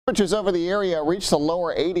Temperatures over the area reached the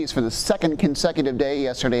lower 80s for the second consecutive day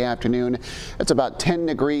yesterday afternoon. It's about 10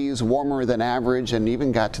 degrees warmer than average and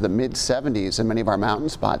even got to the mid 70s in many of our mountain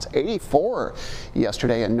spots. 84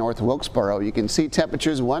 yesterday in North Wilkesboro. You can see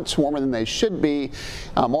temperatures once warmer than they should be.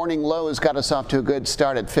 Morning lows got us off to a good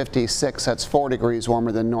start at 56. That's 4 degrees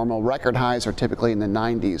warmer than normal. Record highs are typically in the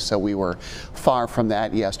 90s, so we were far from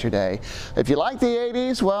that yesterday. If you like the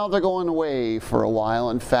 80s, well, they're going away for a while.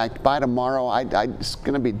 In fact, by tomorrow, it's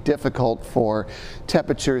going to be difficult for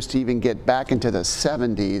temperatures to even get back into the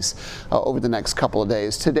 70s over the next couple of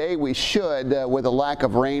days. Today we should, with a lack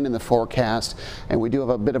of rain in the forecast, and we do have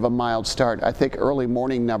a bit of a mild start. I think early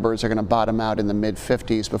morning numbers are going to bottom out in the mid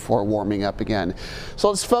 50s before warming up again. So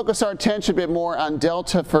let's focus our attention a bit more on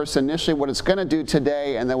Delta first, initially what it's going to do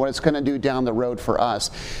today and then what it's going to do down the road for us.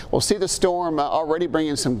 We'll see the storm already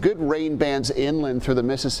bringing some good rain bands inland through the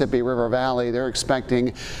Mississippi River Valley. They're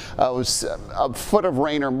expecting a foot of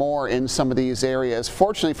rain or more in some of these areas.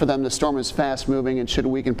 Fortunately for them, the storm is fast moving and should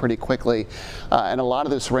weaken pretty quickly. And a lot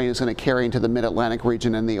of this rain is going to carry into the mid-Atlantic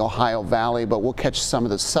region and the Ohio Valley, but we'll catch some of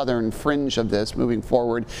the southern fringe of this moving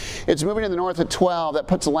forward. It's moving to the north at 12. That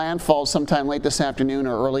puts landfall sometime late this afternoon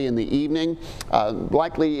or early in the evening,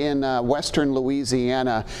 likely in western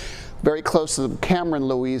Louisiana. Very close to Cameron,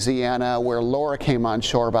 Louisiana, where Laura came on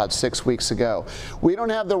shore about 6 weeks ago. We don't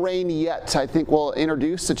have the rain yet. I think we'll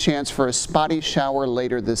introduce the chance for a spotty shower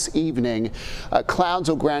later this evening. Clouds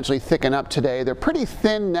will gradually thicken up today. They're pretty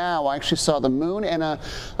thin now. I actually saw the moon and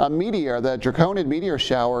a meteor. The Draconid meteor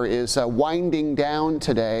shower is winding down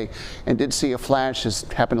today, and did see a flash.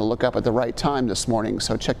 Just happened to look up at the right time this morning,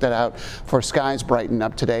 so check that out for skies brighten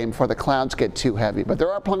up today and before the clouds get too heavy. But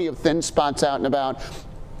there are plenty of thin spots out and about.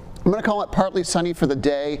 I'm going to call it partly sunny for the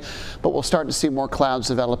day, but we'll start to see more clouds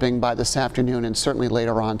developing by this afternoon and certainly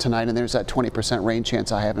later on tonight. And there's that 20% rain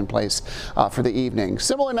chance I have in place for the evening.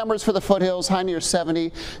 Similar numbers for the foothills, high near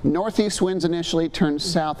 70. Northeast winds initially turn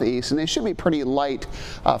southeast, and they should be pretty light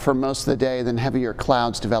for most of the day, then heavier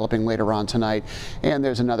clouds developing later on tonight. And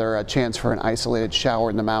there's another chance for an isolated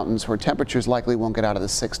shower in the mountains where temperatures likely won't get out of the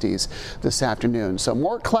 60s this afternoon. So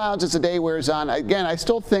more clouds as the day wears on. Again, I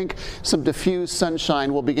still think some diffused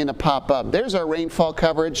sunshine will begin to pop up. There's our rainfall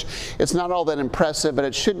coverage. It's not all that impressive, but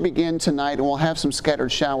it should begin tonight, and we'll have some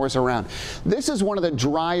scattered showers around. This is one of the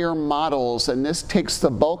drier models, and this takes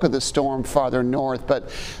the bulk of the storm farther north,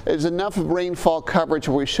 but there's enough rainfall coverage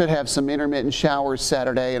where we should have some intermittent showers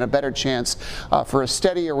Saturday and a better chance for a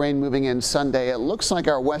steadier rain moving in Sunday. It looks like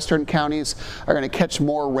our western counties are going to catch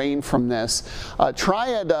more rain from this.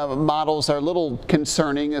 Triad models are a little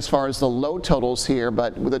concerning as far as the low totals here,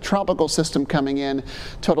 but with a tropical system coming in,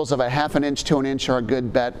 totals of a ½ inch to an inch are a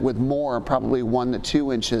good bet, with more, probably 1 to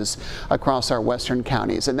 2 inches across our western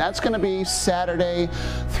counties. And that's going to be Saturday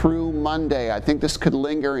through Monday. I think this could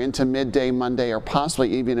linger into midday Monday or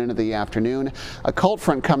possibly even into the afternoon. A cold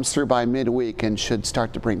front comes through by midweek and should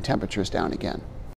start to bring temperatures down again.